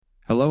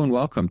Hello and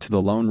welcome to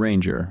The Lone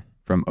Ranger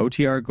from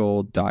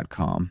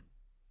OTRGold.com.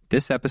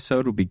 This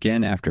episode will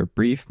begin after a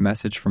brief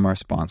message from our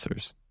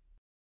sponsors.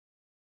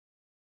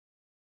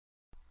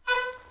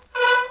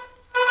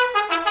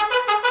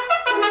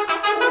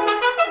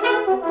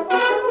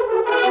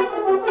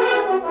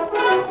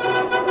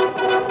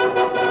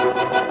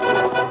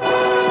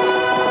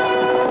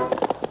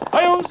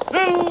 Hail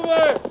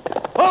Silver!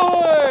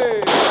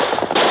 Ahoy!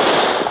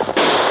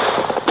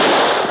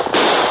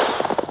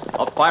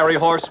 A fiery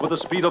horse with the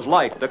speed of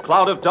light, a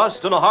cloud of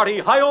dust, and a hearty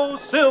Hi-Yo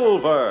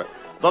Silver,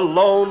 the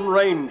Lone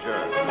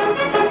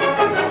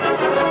Ranger.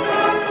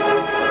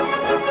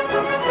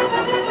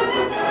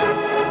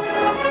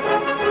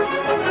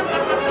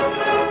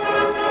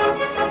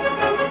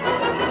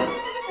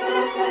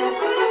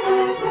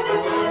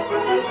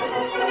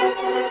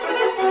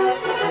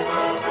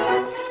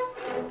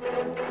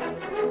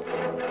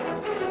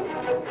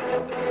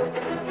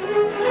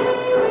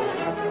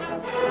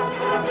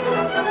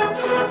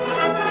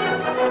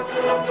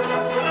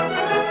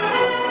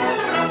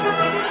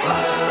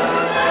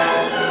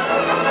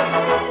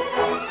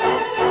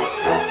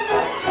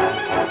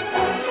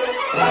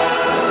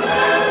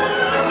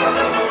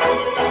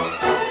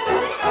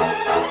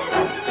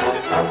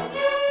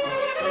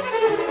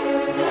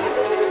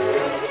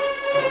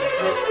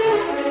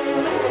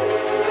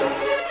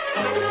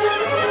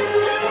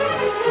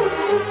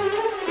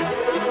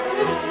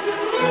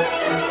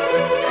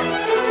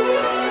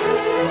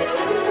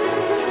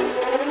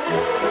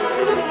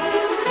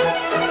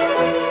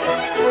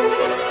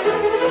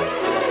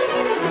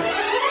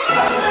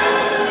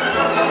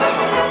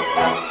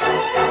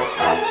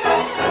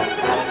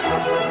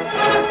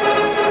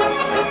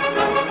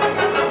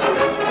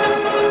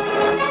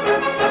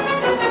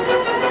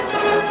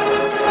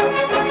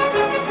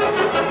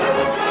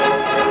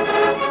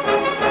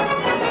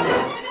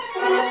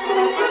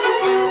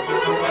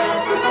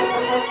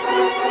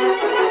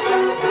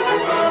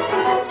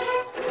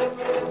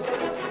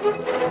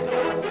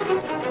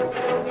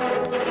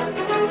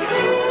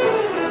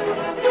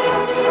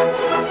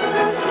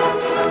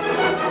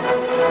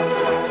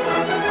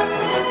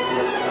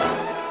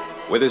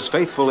 With his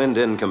faithful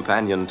Indian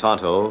companion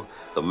Tonto,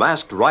 the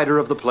masked rider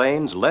of the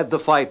plains led the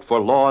fight for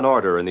law and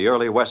order in the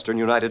early western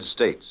United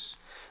States.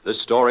 The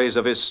stories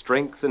of his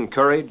strength and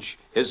courage,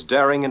 his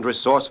daring and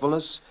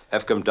resourcefulness,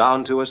 have come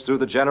down to us through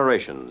the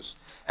generations,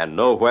 and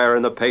nowhere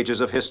in the pages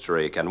of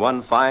history can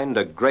one find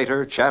a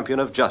greater champion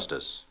of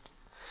justice.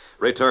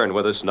 Return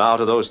with us now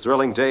to those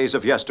thrilling days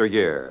of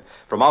yesteryear.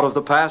 From out of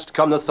the past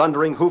come the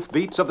thundering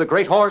hoofbeats of the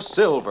great horse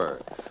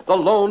Silver. The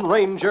Lone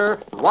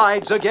Ranger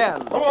rides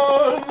again. Come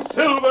on,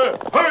 Silver!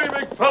 Hurry,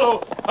 big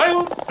fellow!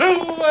 I'll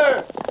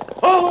Silver!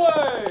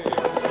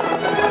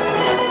 Away!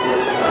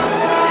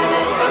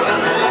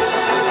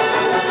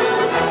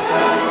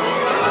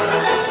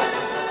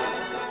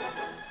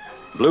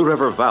 Blue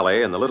River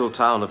Valley and the little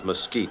town of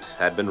Mesquite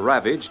had been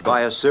ravaged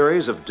by a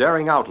series of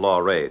daring outlaw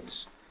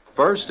raids.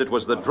 First, it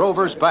was the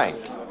Drover's Bank.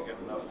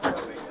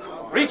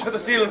 Reach for the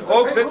ceiling,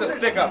 folks. It's a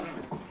stick-up.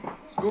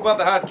 Scoop up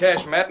the hot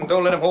cash, Matt, and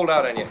don't let him hold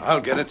out on you.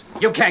 I'll get it.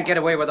 You can't get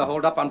away with a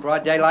hold-up on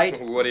broad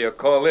daylight. What do you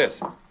call this?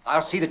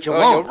 I'll see that you Oh,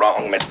 won't. you're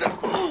wrong, mister.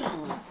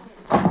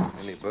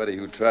 Anybody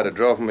who tried to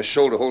draw from a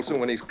shoulder holster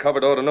when he's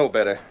covered ought to know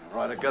better. All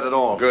right, I get it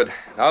all. Good.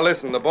 Now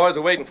listen, the boys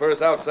are waiting for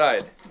us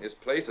outside. This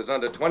place is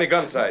under 20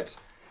 gun sights.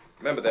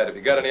 Remember that if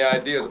you got any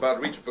ideas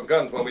about reaching for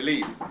guns when we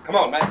leave. Come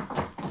on, Matt.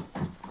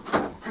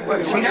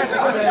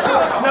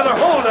 Another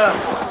holdup.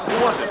 Who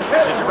was it?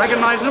 Did you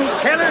recognize them?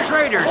 Keller's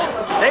Raiders.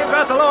 They've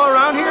got the law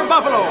around here in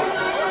Buffalo.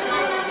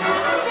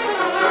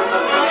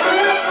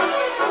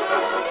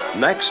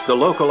 Next, the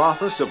local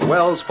office of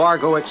Wells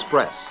Fargo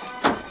Express.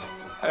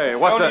 Hey,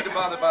 what Don't need to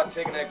bother about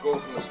taking that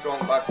gold from the strong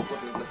box and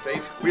putting it in the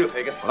safe. We'll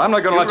take it. Well, I'm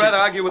not going to let You'd rather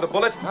argue with a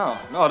bullet?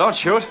 No, don't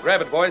shoot.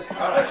 Grab it, boys.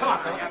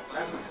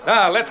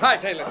 Now, let's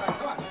hightail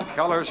it.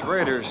 Keller's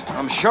Raiders.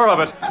 I'm sure of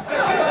it.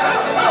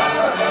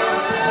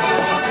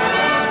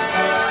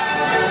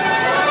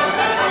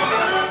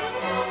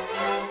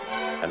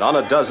 And on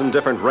a dozen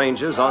different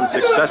ranges on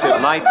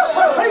successive nights,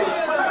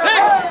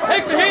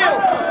 Take the heel!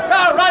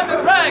 Now, ride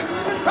the drag!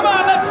 Come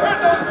on, let's hurt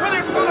those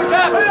critters through the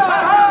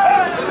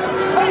gap!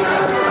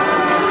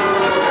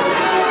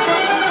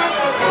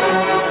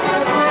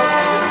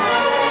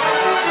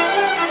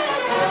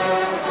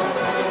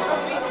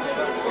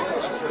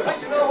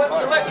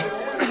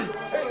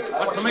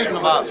 What's the meeting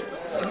about?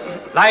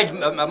 Lige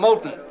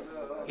Moulton.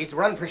 He's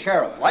run for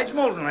sheriff. Lige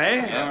Moulton,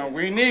 eh? Yeah.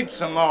 We need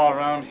some law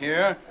around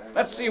here.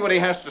 Let's see what he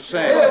has to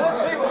say.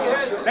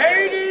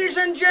 Ladies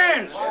and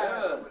gents,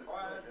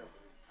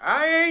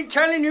 I ain't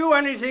telling you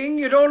anything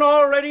you don't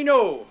already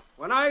know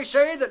when I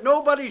say that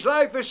nobody's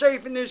life is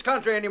safe in this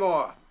country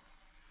anymore.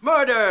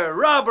 Murder,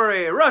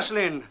 robbery,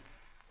 rustling.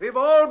 We've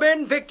all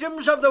been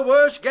victims of the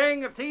worst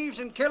gang of thieves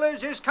and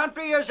killers this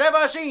country has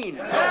ever seen.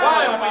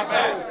 Why are we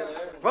bad?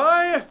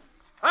 Why?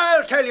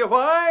 I'll tell you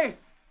why.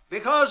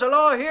 Because the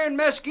law here in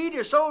Mesquite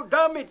is so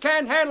dumb it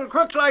can't handle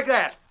crooks like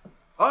that.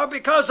 Or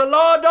because the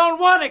law don't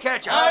want to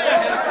catch 'em.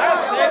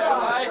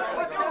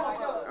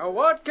 Now,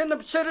 what can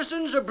the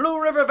citizens of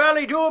Blue River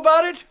Valley do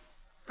about it?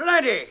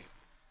 Plenty.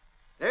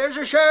 There's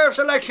a sheriff's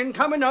election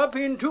coming up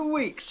in 2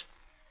 weeks.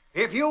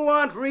 If you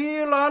want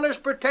real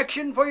honest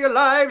protection for your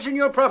lives and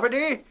your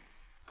property,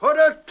 put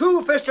a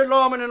two-fisted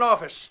lawman in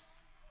office.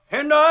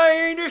 And I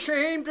ain't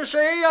ashamed to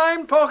say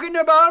I'm talking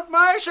about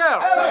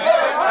myself.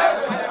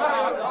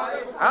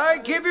 I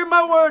give you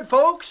my word,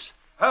 folks.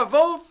 A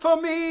vote for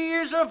me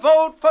is a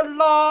vote for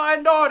law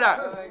and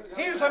order.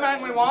 Here's the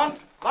man we want.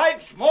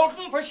 Lige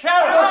Moulton for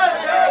sheriff.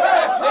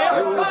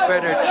 You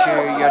better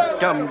cheer, you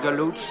dumb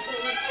galoots.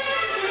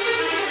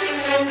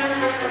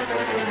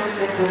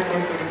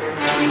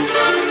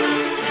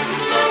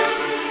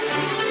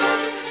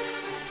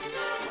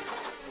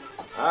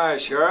 Hi,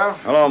 Sheriff.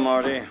 Hello,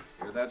 Marty.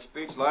 Heard that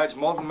speech Lige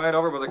Moulton made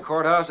over by the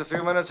courthouse a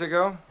few minutes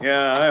ago?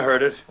 Yeah, I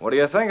heard it. What do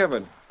you think of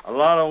it? A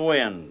lot of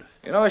wind.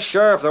 You know,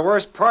 Sheriff, the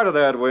worst part of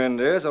that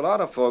wind is a lot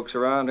of folks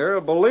around here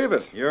will believe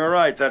it. You're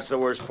right, that's the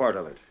worst part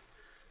of it.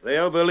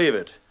 They'll believe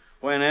it.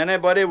 When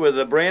anybody with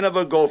the brain of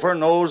a gopher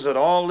knows that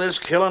all this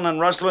killing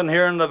and rustling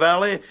here in the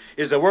valley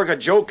is the work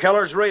of Joe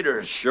Keller's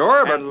raiders.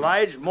 Sure, but... And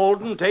Lige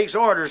Moulton takes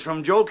orders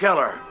from Joe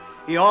Keller.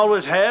 He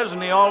always has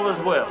and he always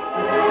will.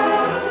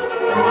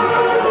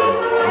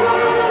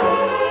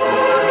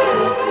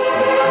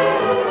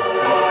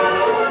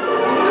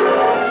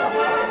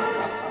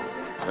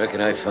 Where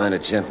can I find a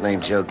gent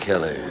named Joe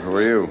Keller? Who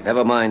are you?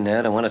 Never mind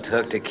that. I want to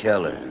talk to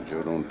Keller.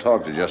 Joe don't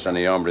talk to just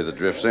any hombre that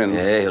drifts in.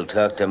 Yeah, he'll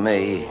talk to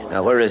me.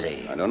 Now, where is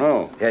he? I don't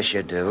know. Yes,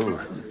 you do.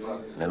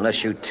 And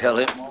unless you tell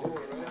him,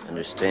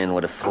 understand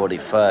what a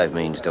 45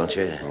 means, don't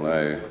you?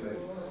 Well,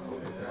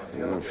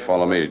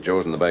 follow me.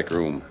 Joe's in the back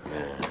room.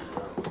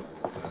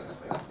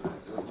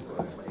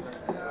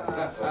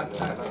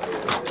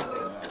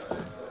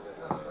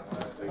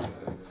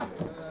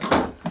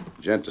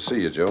 Gent to see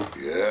you, Joe.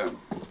 Yeah?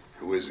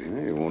 Who is he?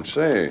 He won't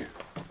say.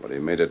 But he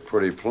made it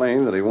pretty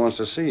plain that he wants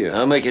to see you.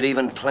 I'll make it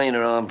even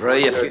plainer,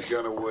 hombre, Put if that you...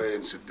 gun away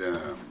and sit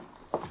down.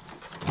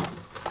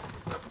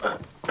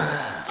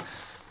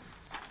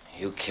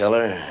 You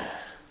Keller?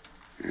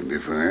 And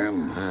if I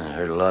am? I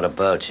heard a lot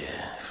about you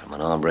from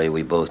an hombre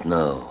we both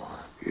know.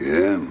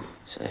 Yeah?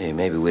 Say,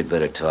 maybe we'd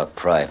better talk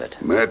private.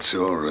 That's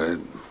all right.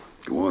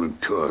 Go on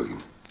and talk.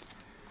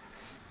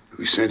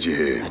 Who sent you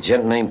here? A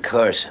gent named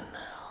Carson.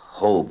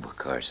 Hobe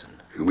Carson.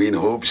 You mean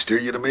Hope steer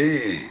you to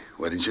me?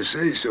 Why didn't you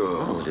say so?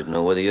 Oh, didn't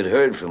know whether you'd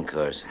heard from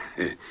Carson.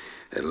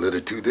 That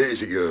letter 2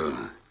 days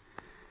ago.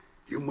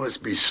 You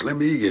must be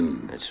Slim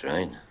Egan. That's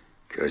right.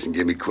 Carson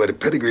gave me quite a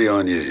pedigree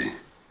on you.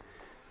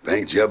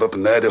 Bank job up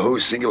in Idaho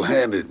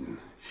single-handed.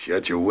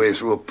 Shot your way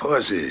through a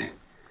posse.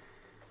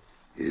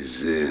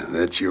 Is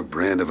that your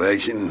brand of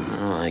action?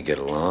 Oh, I get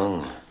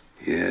along.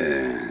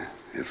 Yeah,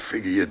 I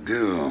figure you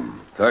do.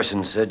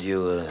 Carson said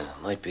you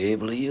might be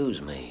able to use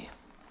me.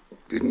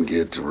 Didn't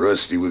get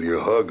rusty with your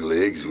hog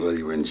legs while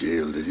you were in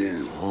jail, did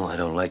you? Oh, I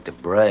don't like to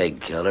brag,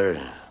 Keller,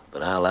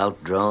 but I'll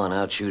outdraw and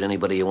outshoot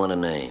anybody you want to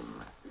name.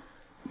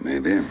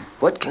 Maybe.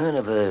 What kind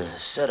of a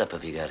setup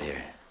have you got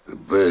here? The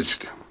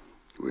best.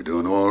 We're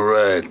doing all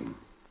right.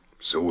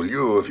 So will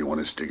you if you want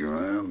to stick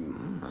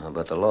around. How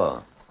about the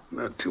law?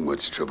 Not too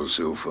much trouble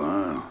so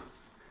far.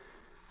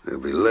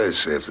 There'll be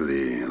less after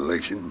the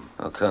election.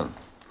 How come?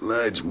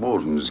 Lige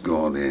Moulton's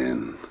gone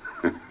in.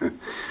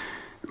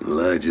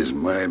 Lige is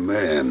my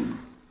man.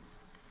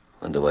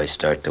 When do I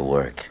start to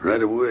work?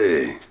 Right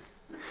away.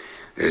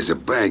 There's a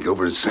bank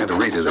over in Santa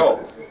Rita. Joe.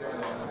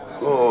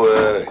 Oh,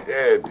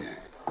 Ed.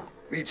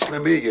 Meet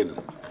Slim Egan.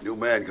 New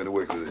man gonna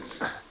work with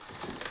us.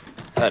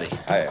 Howdy.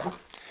 Hiya.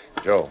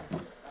 Joe,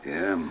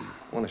 Yeah?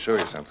 I want to show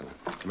you something.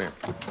 Come here.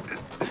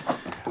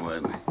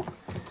 What?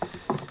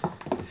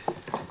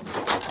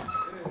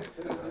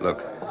 Look.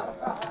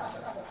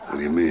 What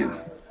do you mean?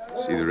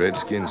 See the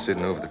redskin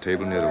sitting over the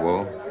table near the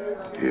wall?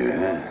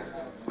 Yeah?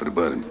 What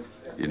about him?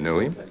 You know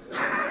him?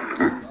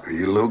 Are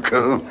you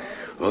loco?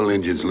 All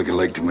Indians look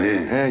alike to me.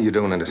 Yeah, you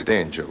don't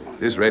understand, Joe.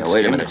 This redskin... Now,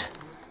 wait a minute.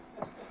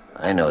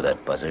 I know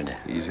that buzzard.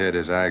 He's had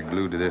his eye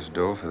glued to this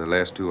door for the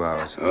last 2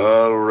 hours.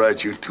 All right,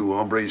 you two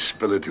hombres,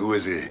 spill it. Who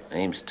is he?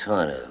 Name's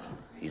Tonto.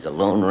 He's a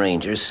Lone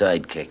Ranger's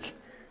sidekick.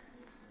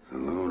 The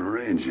Lone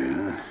Ranger,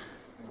 huh?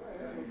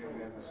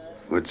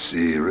 What's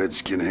the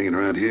redskin hanging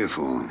around here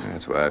for?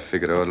 That's why I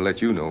figured I ought to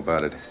let you know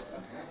about it.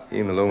 He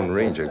and the Lone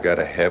Ranger got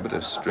a habit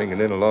of stringing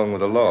in along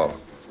with the law.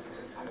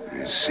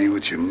 I see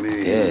what you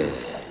mean.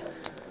 Yeah.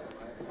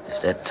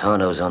 If that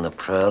Tonto's on the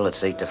prowl,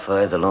 it's 8 to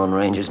 5. The Lone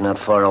Ranger's not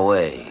far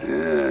away.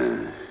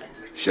 Yeah.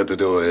 Shut the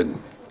door, Ed.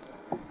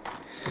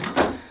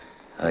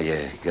 How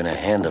you gonna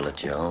handle it,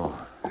 Joe?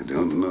 I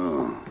don't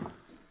know.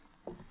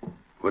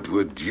 What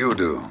would you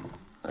do?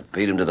 I'd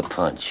beat him to the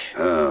punch.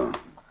 How?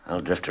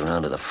 I'll drift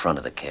around to the front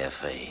of the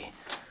cafe.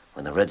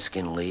 When the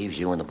redskin leaves,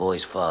 you and the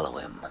boys follow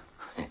him.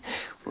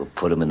 We'll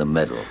put him in the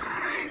middle.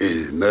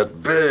 Hey,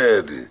 not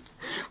bad.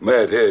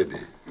 Matt,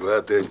 Ed, go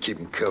out there and keep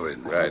him covered.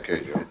 Right,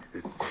 okay, Joe.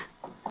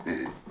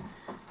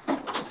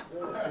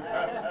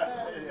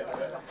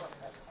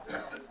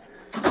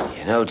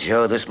 You know,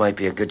 Joe, this might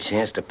be a good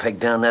chance to peg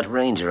down that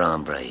Ranger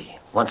hombre,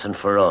 once and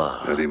for all.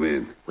 How do you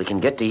mean? We can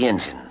get the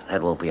engine,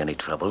 That won't be any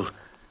trouble.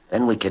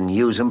 Then we can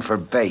use him for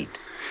bait.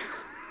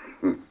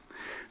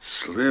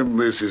 Slim,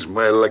 this is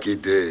my lucky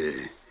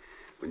day.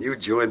 When you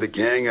joined the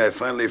gang, I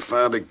finally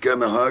found a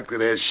gun hawk that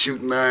has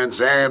shooting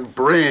irons and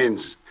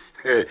brains.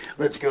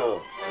 Let's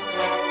go.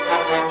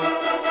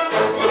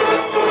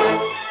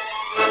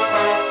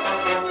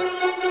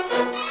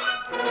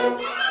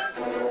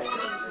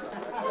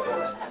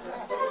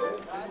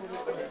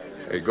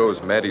 There he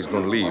goes, Matt. He's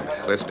going to leave.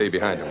 Let's stay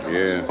behind him.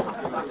 Yeah.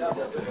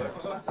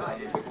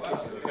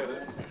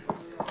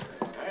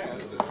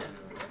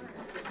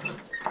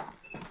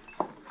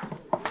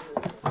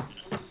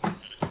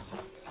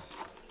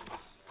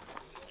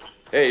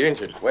 Hey,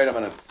 Injun, wait a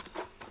minute.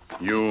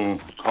 You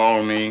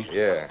call me?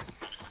 Yeah.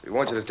 We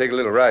want you to take a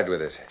little ride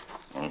with us.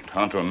 Well,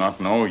 Tonto not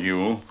know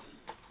you.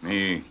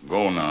 Me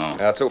go now.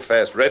 Not so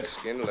fast,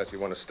 Redskin, unless you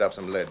want to stop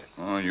some lead.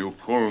 Oh, you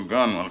pull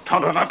gun. Well,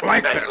 Tonto not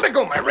like that. Let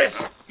go of my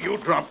wrist. You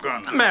drop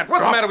gun. Matt,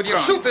 what's the matter with you?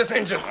 Gun. Shoot this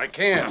engine. I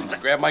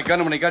can't. Grab my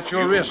gun when he got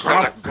your wrist.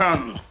 Drop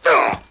gun.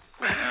 Yeah.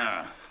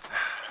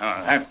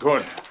 That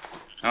good.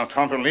 Now,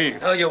 Tonto, leave.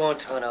 No, you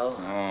won't, Tonto.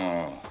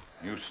 Oh,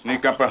 you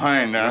sneak up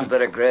behind, huh? You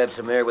better grab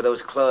some air with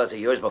those claws of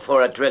yours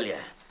before I drill you.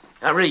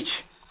 Now,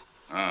 reach.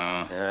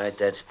 All right,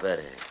 that's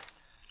better.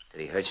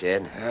 Did he hurt you,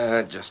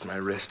 Ed? Just my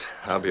wrist.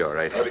 I'll be all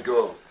right. How'd it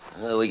go?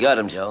 We got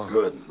him, Joe.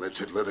 Good. Let's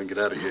hit leather and get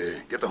out of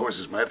here. Get the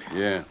horses, Matt.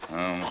 Yeah.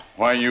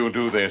 Why you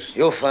do this?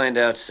 You'll find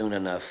out soon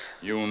enough.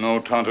 You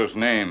know Tonto's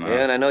name, huh?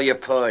 Yeah, and I know your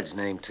pard's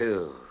name,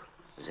 too.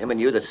 It was him and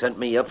you that sent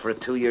me up for a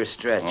 2-year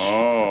stretch.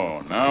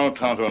 Oh, now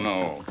Tonto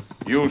know.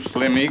 You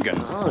Slim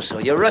Egan. Oh, so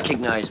you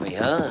recognize me,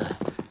 huh?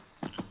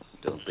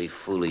 Don't be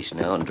foolish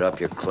now and drop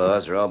your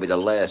claws, or I'll be the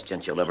last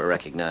gent you'll ever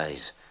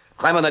recognize.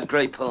 Climb on that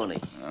gray pony.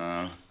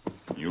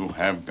 You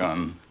have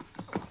gun.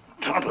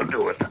 Tonto,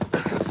 do it.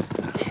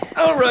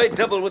 All right,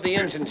 double with the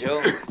engine,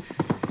 Joe.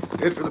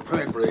 Head for the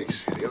pine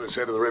breaks, the other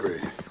side of the river.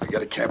 We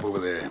got a camp over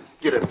there.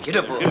 Get up. Get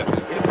up, boy. Get up.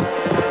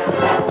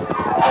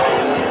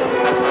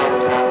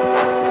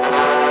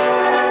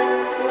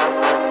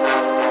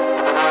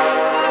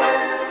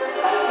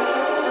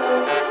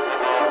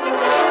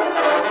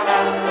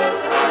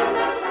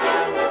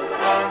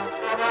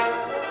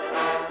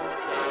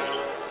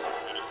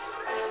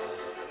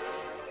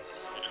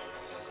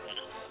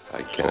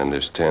 I can't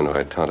understand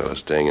why Tonto is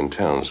staying in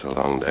town so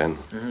long, Dan.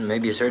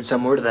 Maybe he's heard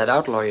some word of that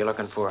outlaw you're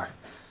looking for.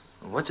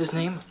 What's his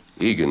name?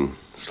 Egan.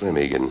 Slim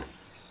Egan.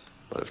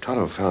 But if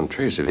Tonto found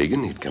trace of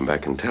Egan, he'd come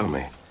back and tell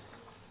me.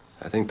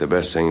 I think the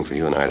best thing for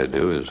you and I to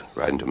do is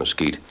ride into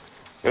Mesquite.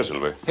 Here,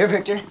 Silver. Here,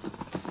 Victor.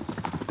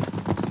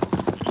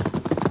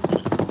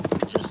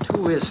 Just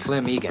who is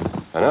Slim Egan?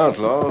 An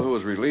outlaw who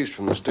was released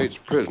from the state's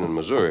prison in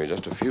Missouri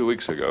just a few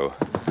weeks ago.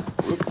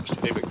 Whoop,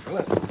 steady, big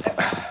fella.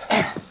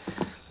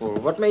 Well,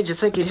 what made you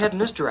think he'd head in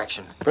this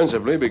direction?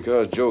 Principally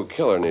because Joe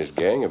Keller and his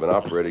gang have been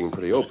operating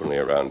pretty openly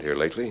around here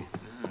lately.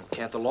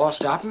 Can't the law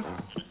stop him?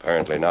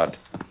 Apparently not.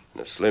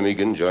 And if Slim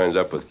Egan joins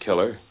up with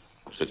Keller,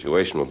 the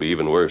situation will be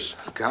even worse.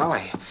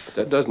 Golly. But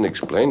that doesn't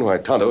explain why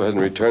Tonto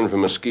hasn't returned from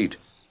Mesquite.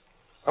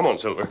 Come on,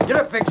 Silver. Get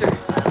up, Victor.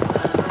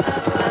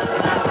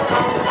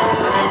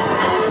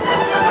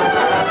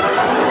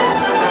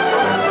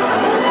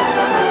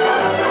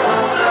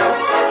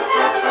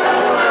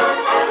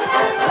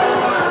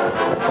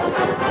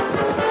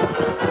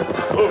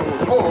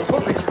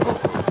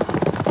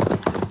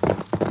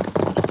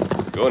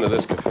 Go into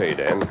this cafe,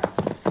 Dan.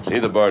 See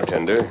the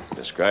bartender,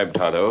 describe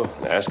Tonto,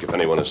 and ask if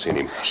anyone has seen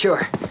him.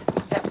 Sure.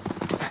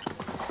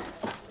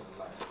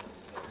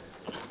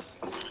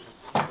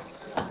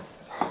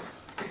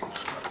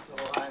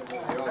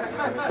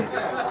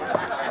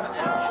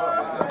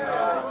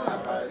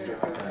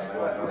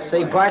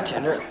 Say,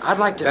 bartender, I'd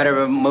like to... Better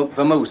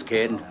vamoose,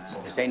 kid.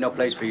 This ain't no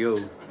place for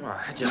you. Oh,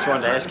 I just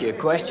wanted to ask you a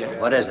question.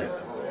 What is it?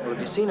 Well, have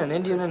you seen an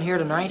Indian in here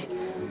tonight?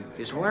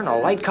 He's wearing a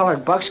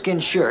light-colored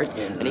buckskin shirt.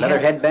 And leather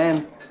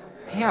headband?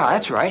 Yeah,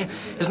 that's right.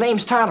 His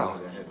name's Tonto.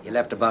 He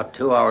left about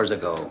 2 hours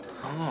ago.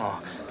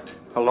 Oh.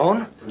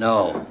 Alone?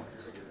 No.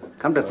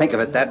 Come to think of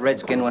it, that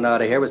redskin went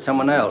out of here with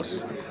someone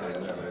else.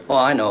 Oh,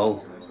 I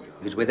know.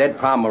 He was with Ed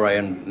Pomeroy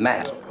and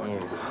Matt.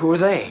 Who are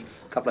they?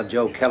 A couple of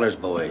Joe Keller's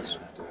boys.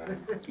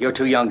 You're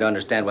too young to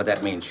understand what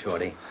that means,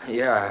 Shorty.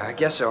 Yeah, I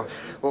guess so.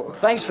 Well,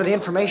 thanks for the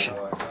information.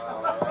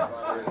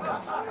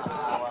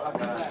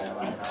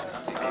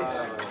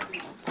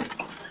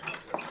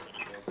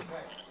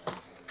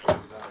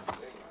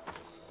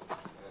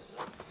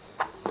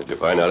 Did you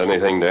find out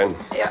anything, Dan?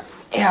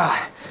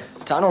 Yeah.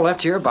 Tonto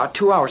left here about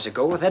 2 hours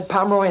ago with Ed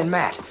Pomeroy and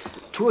Matt.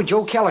 2 of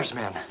Joe Keller's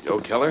men. Joe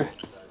Keller?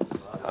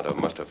 Tonto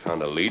must have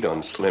found a lead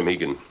on Slim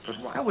Egan. But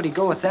why would he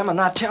go with them and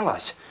not tell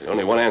us? There's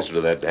only one answer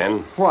to that,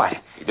 Dan. What?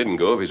 He didn't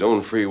go of his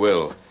own free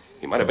will.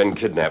 He might have been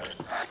kidnapped.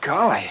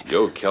 Golly.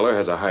 Joe Keller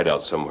has a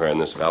hideout somewhere in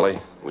this valley.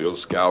 We'll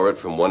scour it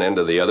from one end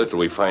to the other till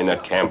we find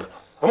that camp.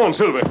 Come on,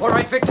 Silver. All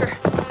right, Victor.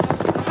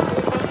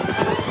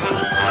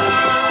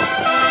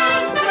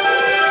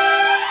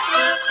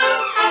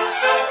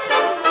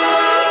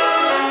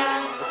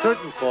 The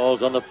curtain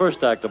falls on the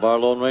first act of our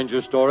Lone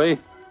Ranger story.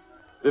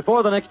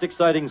 Before the next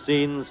exciting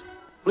scenes,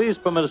 Please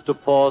permit us to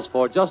pause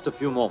for just a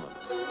few moments.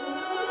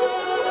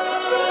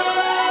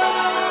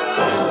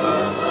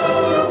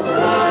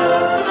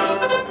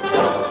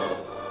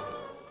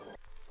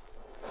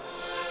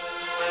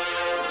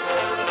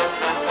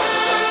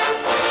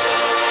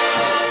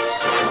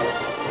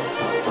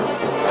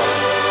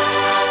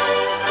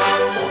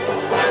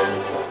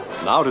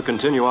 Now to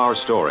continue our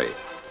story.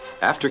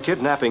 After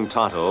kidnapping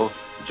Tonto,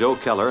 Joe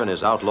Keller and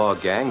his outlaw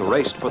gang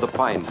raced for the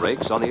pine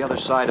breaks on the other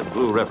side of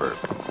Blue River.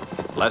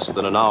 Less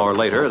than an hour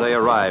later, they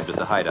arrived at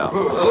the hideout.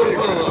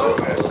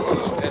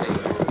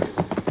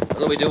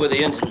 What'll we do with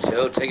the engine,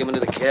 Joe? Take him into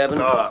the cabin?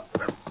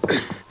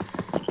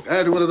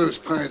 Add one of those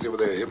pines over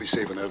there. He'll be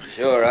safe enough.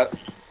 Sure.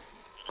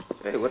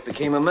 Hey, what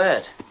became of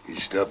Matt? He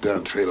stopped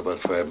down trail about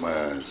 5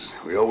 miles.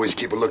 We always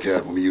keep a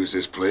lookout when we use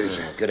this place.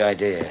 Good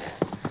idea.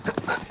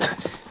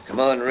 Come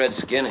on,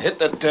 Redskin, hit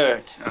the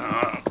dirt.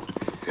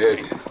 Ed,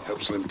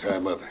 help Slim tie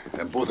him up.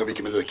 And both of you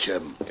come into the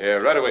cabin. Yeah,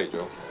 right away,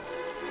 Joe.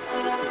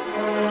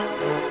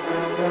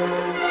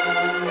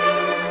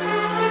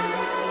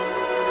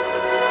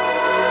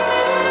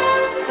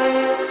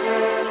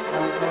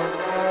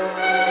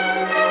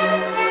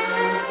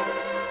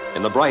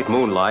 In the bright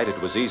moonlight, it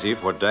was easy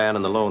for Dan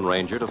and the Lone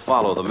Ranger to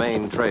follow the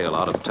main trail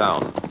out of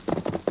town.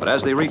 But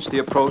as they reached the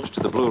approach to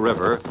the Blue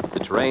River, the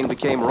terrain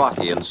became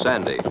rocky and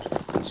sandy.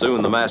 And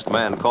soon the masked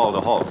man called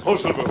a halt. Oh,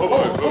 Silver,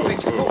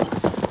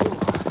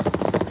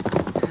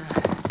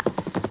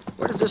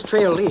 Where does this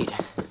trail lead?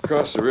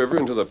 Across the river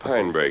into the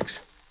pine breaks.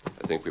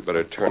 I think we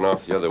better turn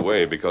off the other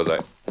way because I...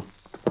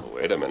 Oh,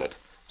 wait a minute.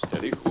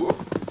 Steady. Ooh.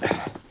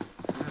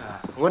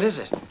 What is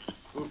it?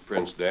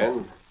 Footprints,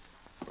 Dan.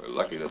 We're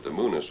lucky that the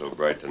moon is so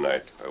bright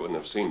tonight. I wouldn't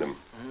have seen them.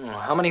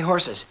 How many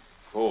horses?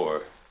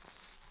 4.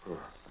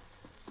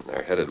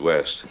 They're headed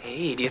west.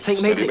 Hey, do you think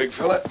Steady, maybe... big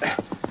fella.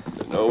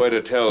 There's no way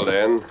to tell,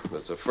 Dan.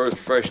 That's the first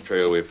fresh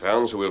trail we've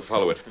found, so we'll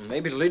follow it.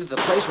 Maybe to lead to the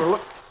place we're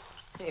looking...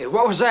 Hey,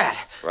 what was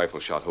that? Rifle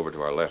shot over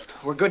to our left.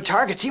 We're good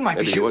targets. He might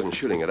Maybe be he shooting. wasn't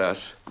shooting at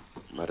us.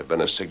 It might have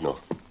been a signal.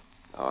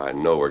 Now, I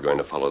know we're going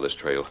to follow this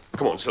trail.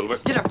 Come on, Silver.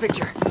 Get a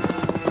picture.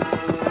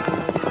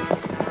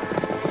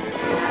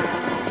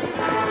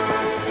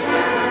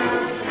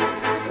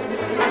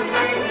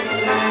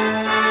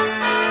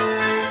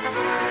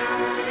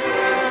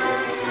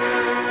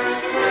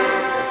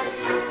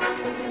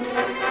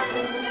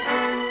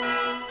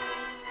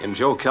 In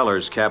Joe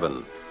Keller's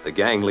cabin, the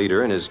gang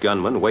leader and his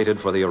gunman waited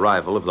for the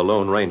arrival of the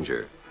Lone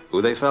Ranger,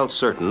 who they felt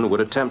certain would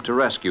attempt to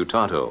rescue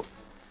Tonto.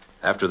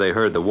 After they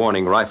heard the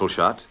warning rifle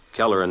shot,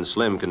 Keller and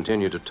Slim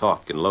continued to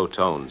talk in low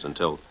tones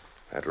until...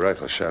 That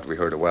rifle shot we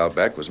heard a while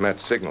back was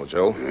Matt's signal,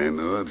 Joe. I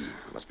know it.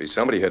 Must be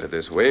somebody headed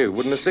this way who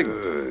wouldn't have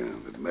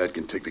signaled. But Matt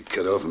can take the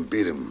cut off and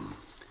beat him.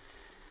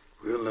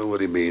 We'll know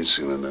what he means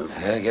soon enough.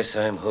 I guess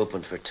I'm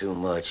hoping for too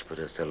much, but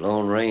if the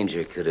Lone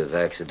Ranger could have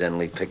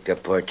accidentally picked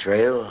up our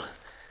trail,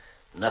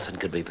 nothing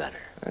could be better.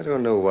 I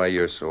don't know why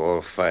you're so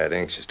all-fired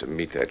anxious to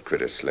meet that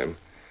critter, Slim.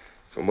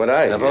 From what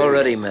I've I've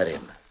already met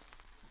him.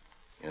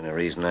 The only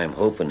reason I'm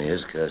hoping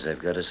is because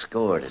I've got a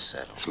score to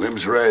settle.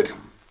 Slim's right.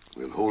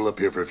 We'll hold up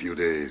here for a few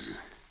days.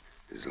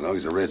 As long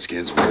as the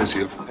Redskins with us,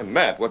 he'll... Hey,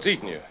 Matt, what's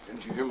eating you?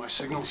 Didn't you hear my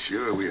signal?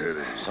 Sure, we heard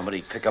it.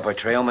 Somebody pick up our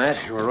trail,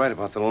 Matt? You were right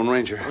about the Lone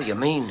Ranger. What do you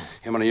mean?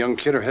 Him and a young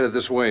kid are headed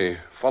this way,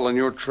 following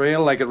your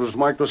trail like it was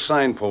marked with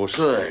signposts.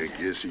 Good.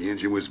 I guess the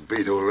engine was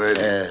bait, all right.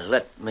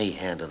 Let me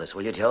handle this,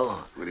 will you,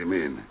 Joe? What do you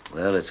mean?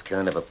 Well, it's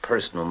kind of a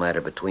personal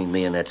matter between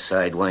me and that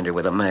sidewinder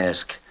with a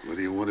mask. What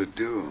do you want to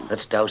do?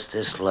 Let's douse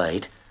this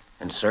light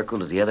and circle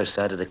to the other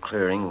side of the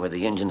clearing where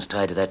the engine's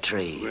tied to that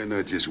tree. Why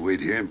not just wait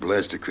here and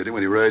blast the critter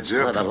when he rides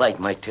up? Well, the light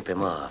might tip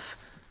him off.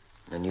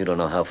 And you don't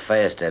know how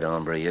fast that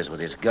hombre is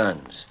with his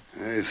guns.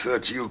 I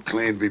thought you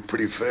claimed to be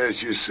pretty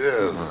fast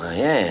yourself. Well, I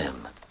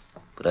am.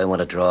 But I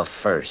want to draw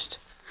first.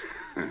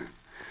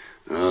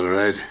 All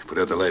right. Put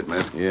out the light,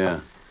 Matt.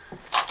 Yeah.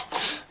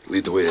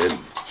 Lead the way, Ed.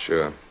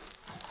 Sure.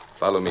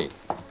 Follow me.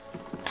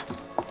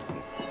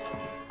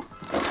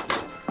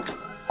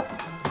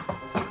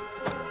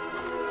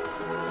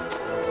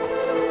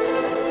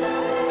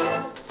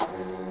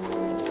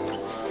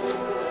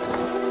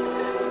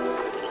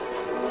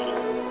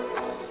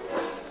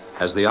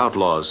 As the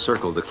outlaws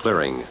circled the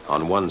clearing,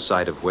 on one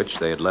side of which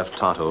they had left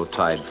Tonto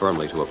tied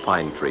firmly to a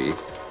pine tree,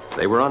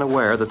 they were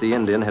unaware that the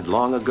Indian had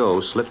long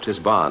ago slipped his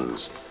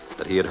bonds,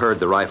 that he had heard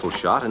the rifle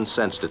shot and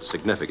sensed its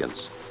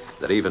significance,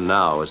 that even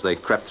now, as they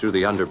crept through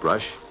the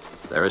underbrush,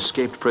 their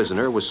escaped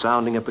prisoner was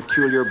sounding a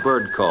peculiar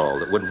bird call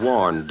that would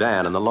warn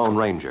Dan and the Lone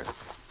Ranger.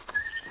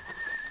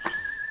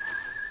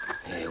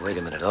 Hey, wait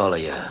a minute, all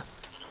of you.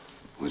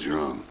 What's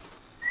wrong?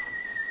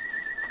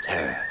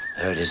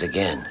 There it is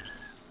again.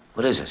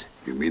 What is it?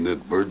 You mean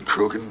that bird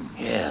croaking?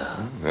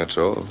 Yeah. That's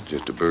all.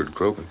 Just a bird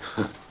croaking.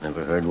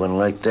 Never heard one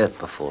like that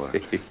before.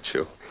 Hey,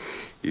 Joe,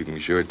 you can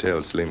sure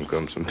tell Slim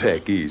comes from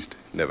back east.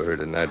 Never heard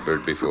a night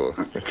bird before.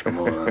 Come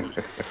on.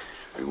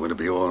 We want to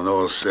be on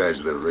all sides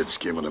of that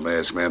redskin when the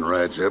masked man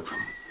rides up.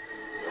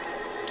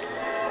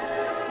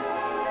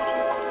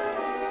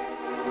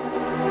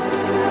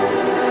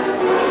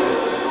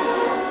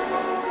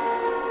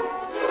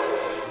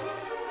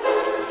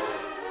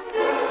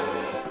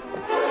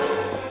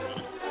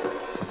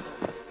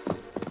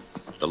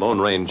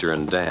 Ranger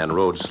and Dan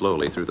rode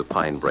slowly through the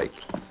pine brake.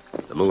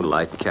 The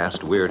moonlight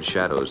cast weird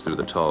shadows through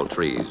the tall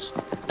trees,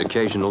 and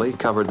occasionally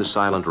covered the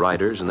silent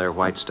riders and their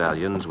white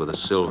stallions with a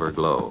silver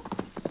glow.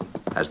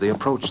 As they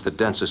approached the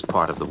densest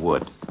part of the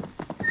wood.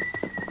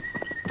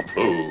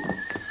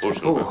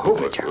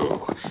 Over,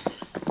 Joe.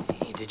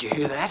 Hey, did you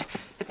hear that?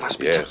 It must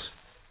be... Yes.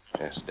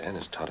 Yes, Dan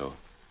is Tonto.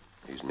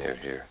 He's near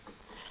here.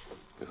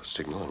 We'll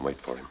signal and wait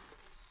for him.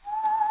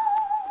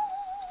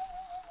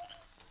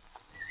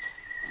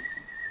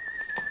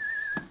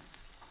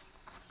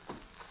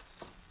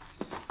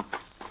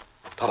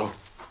 Tonto.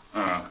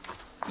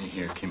 Me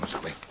here,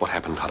 Kimasawe. What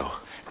happened, Tonto?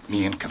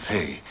 Me in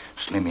cafe.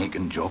 Slim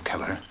Egan, Joe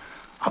Keller.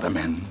 Other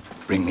men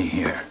bring me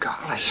here.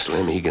 Golly.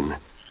 Slim Egan.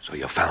 So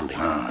you found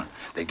him.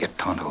 They get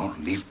Tonto,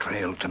 leave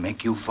trail to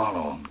make you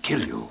follow and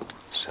kill you.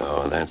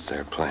 So that's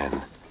their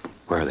plan.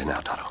 Where are they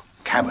now, Tonto?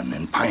 Cabin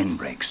in pine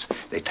brakes.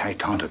 They tie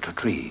Tonto to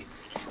tree.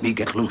 Me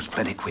get loose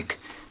plenty quick.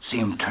 See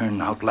 'em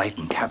turn out light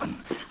in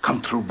cabin.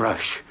 Come through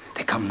brush.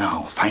 They come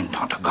now. Find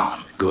Tonto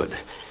gone. Good.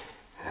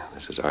 Well,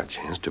 this is our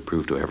chance to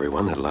prove to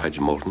everyone that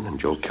Elijah Moulton and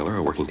Joe Keller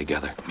are working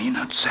together. Me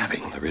not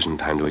savvy. Well, there isn't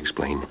time to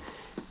explain.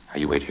 Now,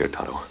 you wait here,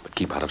 Tonto, but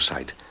keep out of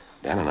sight.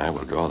 Dan and I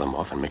will draw them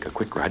off and make a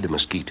quick ride to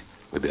Mesquite.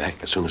 We'll be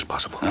back as soon as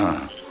possible.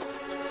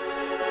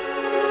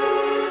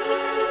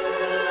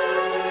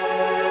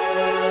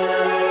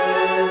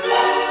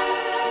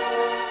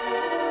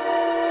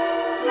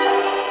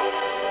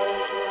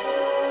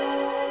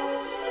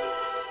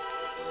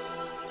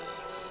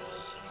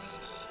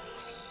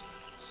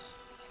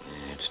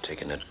 It's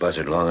taken that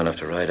buzzard long enough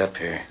to ride up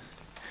here.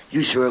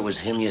 You sure it was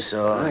him you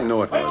saw? I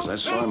know it was. I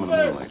saw him in the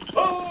moonlight.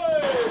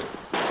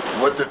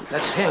 What the...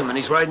 That's him, and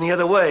he's riding the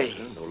other way.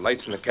 No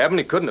lights in the cabin.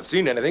 He couldn't have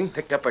seen anything.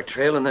 Picked up our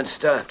trail and then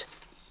stopped.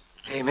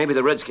 Hey, maybe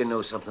the redskin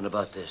knows something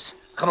about this.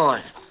 Come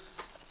on.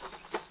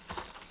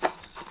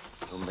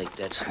 Don't make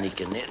that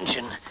sneaking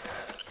engine.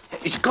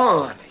 He's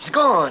gone. He's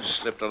gone.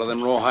 Slipped out of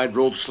them rawhide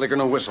ropes slicker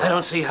than a whistle. I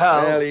don't see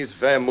how. Well, he's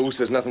vamoose.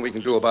 There's nothing we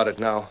can do about it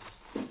now.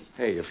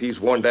 Hey, if he's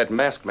warned that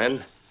masked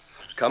man...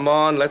 Come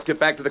on, let's get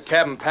back to the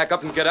cabin, pack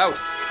up, and get out.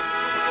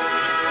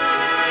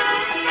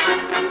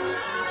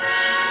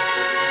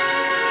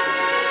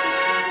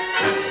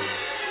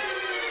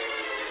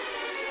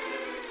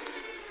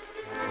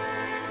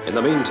 In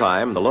the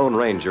meantime, the Lone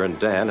Ranger and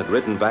Dan had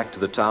ridden back to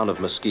the town of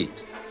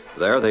Mesquite.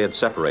 There they had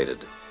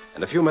separated,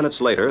 and a few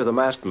minutes later, the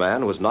masked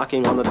man was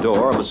knocking on the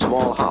door of a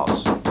small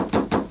house.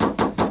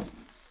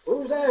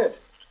 Who's that?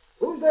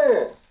 Who's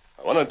there?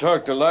 I want to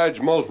talk to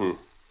Elijah Moulton.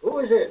 Who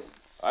is it?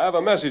 I have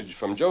a message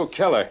from Joe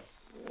Keller.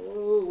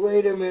 Oh,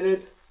 wait a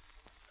minute.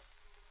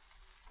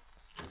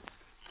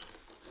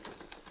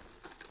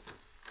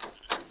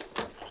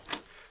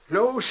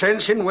 No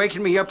sense in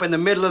waking me up in the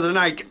middle of the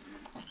night.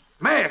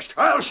 Masked,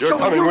 I'll show you. You're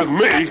coming with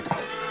me.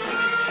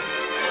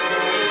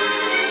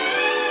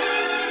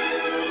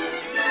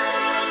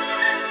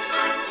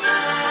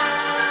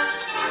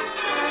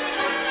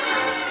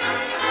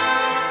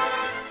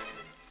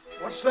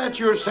 What's that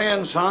you're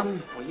saying,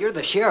 son? Well, you're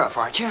the sheriff,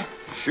 aren't you?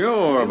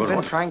 Sure, You've but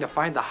been trying to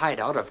find the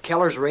hideout of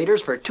Keller's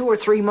raiders for 2 or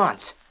 3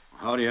 months.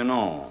 How do you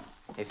know?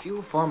 If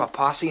you form a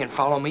posse and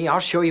follow me,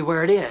 I'll show you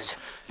where it is.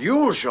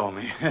 You'll show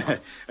me.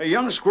 A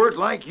young squirt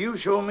like you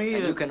show me.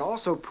 And you can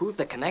also prove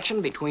the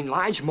connection between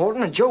Lige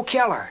Moulton and Joe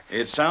Keller.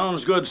 It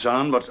sounds good,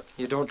 son, but...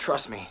 You don't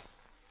trust me.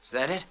 Is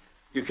that it?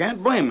 You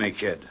can't blame me,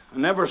 kid. I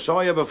never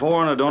saw you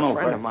before, and I don't know... A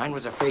friend of mine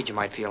was afraid you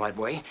might feel that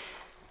way.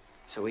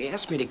 So he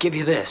asked me to give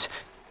you this.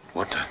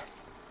 What the...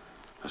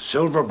 A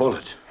silver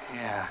bullet.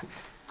 Yeah.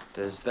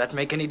 Does that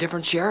make any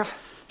difference, Sheriff?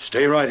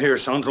 Stay right here,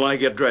 son, till I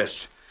get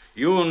dressed.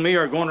 You and me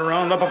are going to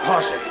round up a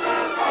posse.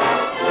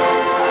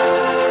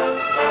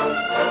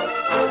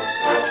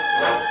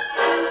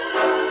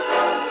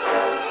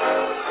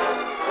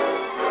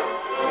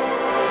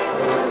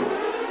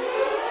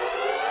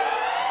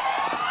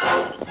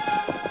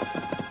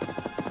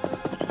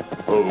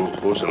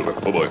 Oh, Silver.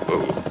 Oh, boy.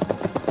 Oh.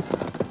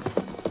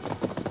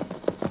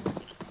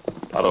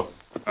 Tonto.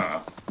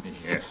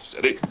 Yes.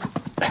 Steady.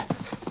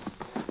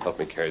 Help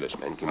me carry this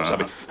man,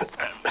 Kimasabi.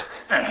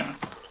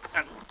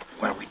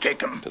 Where we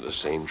take him? To the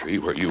same tree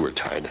where you were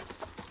tied.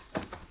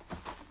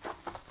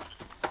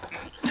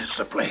 This is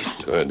the place.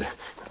 Good.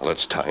 Now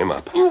let's tie him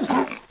up.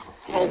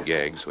 He's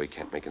gagged, so he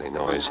can't make any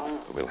noise.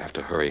 But we'll have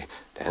to hurry.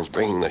 Dan's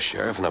bringing the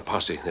sheriff and a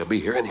posse. They'll be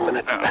here any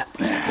minute.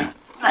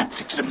 That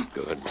fix him.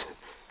 Good.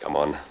 Come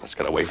on. Let's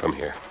get away from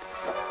here.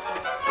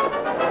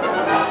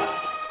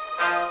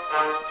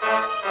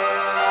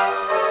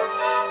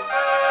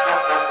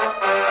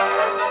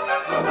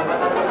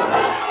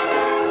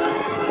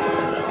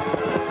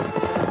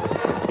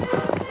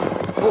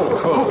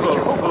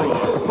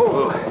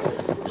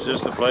 Is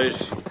this the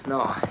place?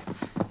 No.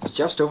 It's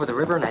just over the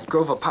river in that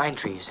grove of pine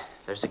trees.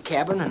 There's a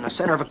cabin in the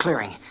center of a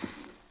clearing.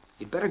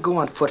 You'd better go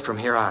on foot from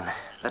here on.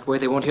 That way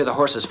they won't hear the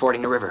horses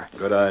fording the river.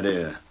 Good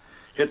idea.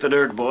 Hit the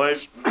dirt,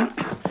 boys.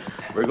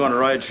 We're going to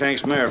ride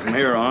Shank's mare from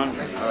here on.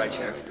 All right,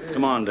 Sheriff.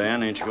 Come on,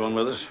 Dan. Ain't you going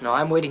with us? No,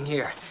 I'm waiting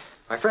here.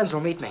 My friends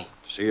will meet me.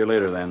 See you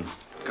later, then.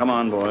 Come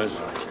on, boys.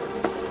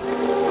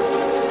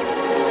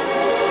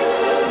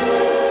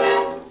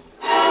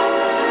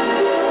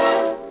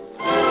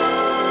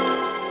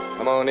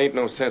 ain't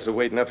no sense of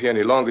waiting up here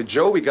any longer,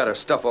 Joe. We got our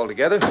stuff all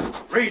together.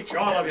 Reach,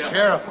 all of you.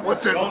 Sheriff,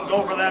 what the... Don't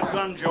go for that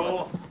gun,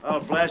 Joe.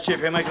 I'll blast you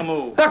if you make a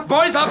move. Look,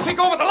 boys, I'll kick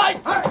over the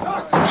light.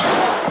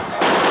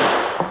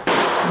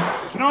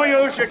 It's no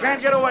use. You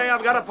can't get away.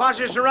 I've got a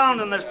posse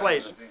surrounding this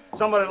place.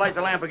 Somebody light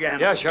the lamp again.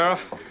 Yeah, Sheriff.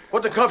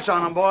 Put the cuffs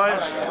on them, boys.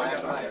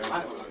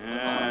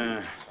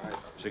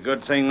 It's a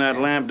good thing that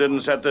lamp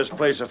didn't set this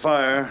place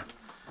afire.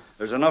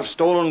 There's enough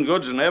stolen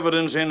goods and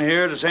evidence in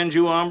here to send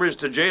you hombres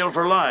to jail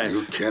for life.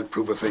 You can't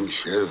prove a thing,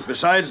 Sheriff.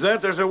 Besides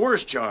that, there's a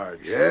worse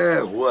charge.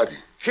 Yeah, what?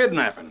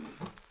 Kidnapping.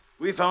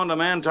 We found a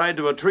man tied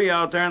to a tree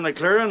out there in the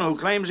clearing who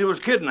claims he was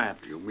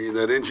kidnapped. You mean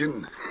that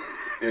Injun?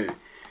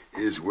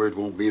 His word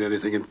won't mean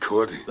anything in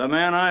court. The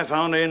man I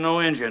found ain't no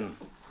Injun.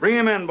 Bring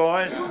him in,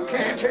 boys. You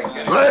can't take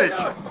it.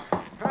 Right.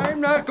 I'm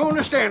not going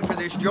to stand for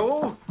this,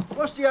 Joe.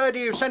 What's the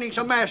idea of sending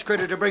some masked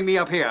critter to bring me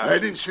up here? I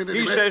didn't send it.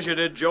 He says you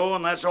did, Joe,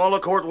 and that's all the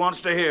court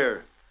wants to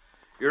hear.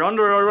 You're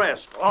under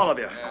arrest, all of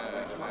you.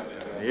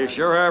 You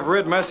sure have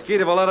rid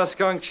Mesquite of a lot of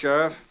skunk,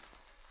 Sheriff.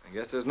 I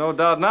guess there's no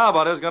doubt now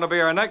about who's going to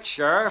be our next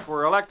sheriff.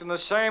 We're electing the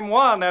same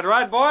one. That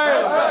right,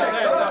 boys?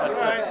 That's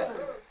right.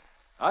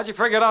 How'd you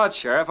figure it out,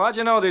 Sheriff? How'd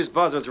you know these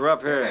buzzards were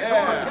up here?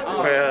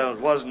 Well, it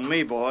wasn't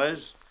me,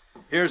 boys.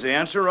 Here's the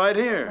answer right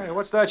here. Hey,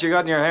 what's that you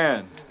got in your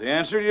hand? The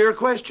answer to your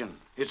question.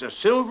 It's a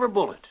silver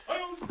bullet.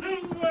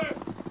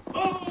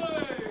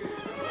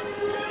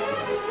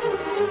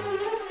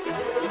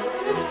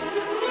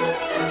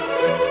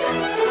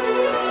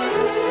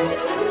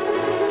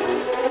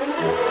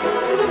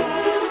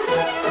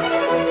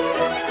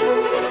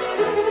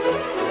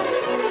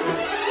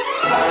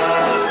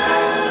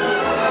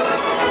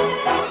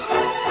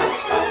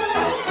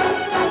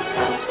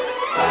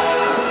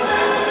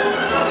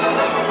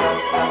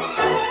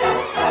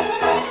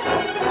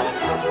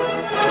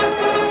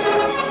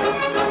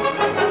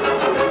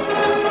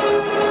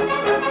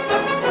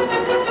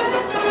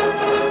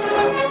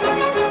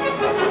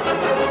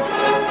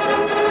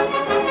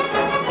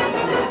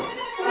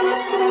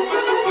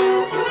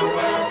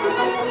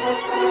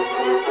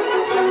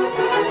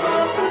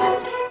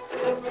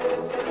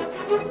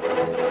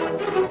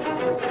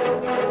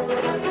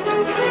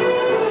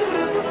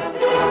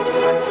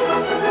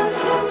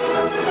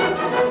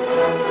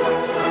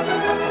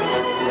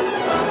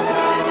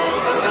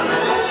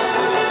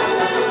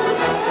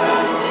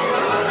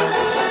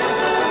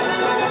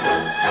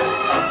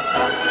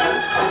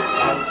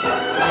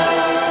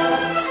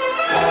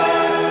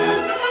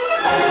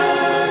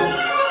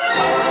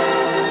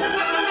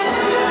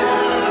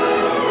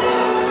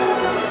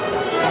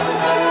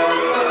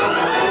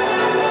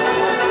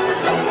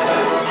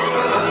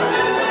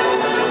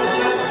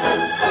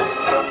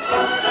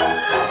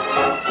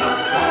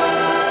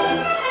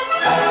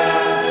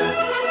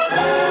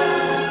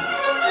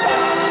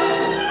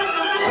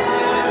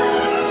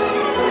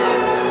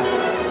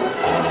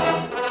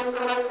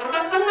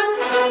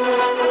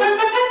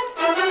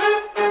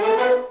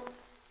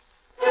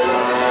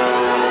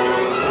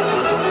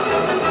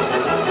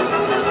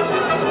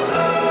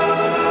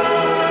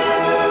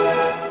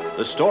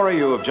 The story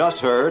you have just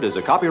heard is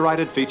a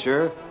copyrighted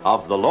feature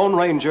of the Lone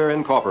Ranger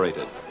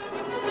Incorporated.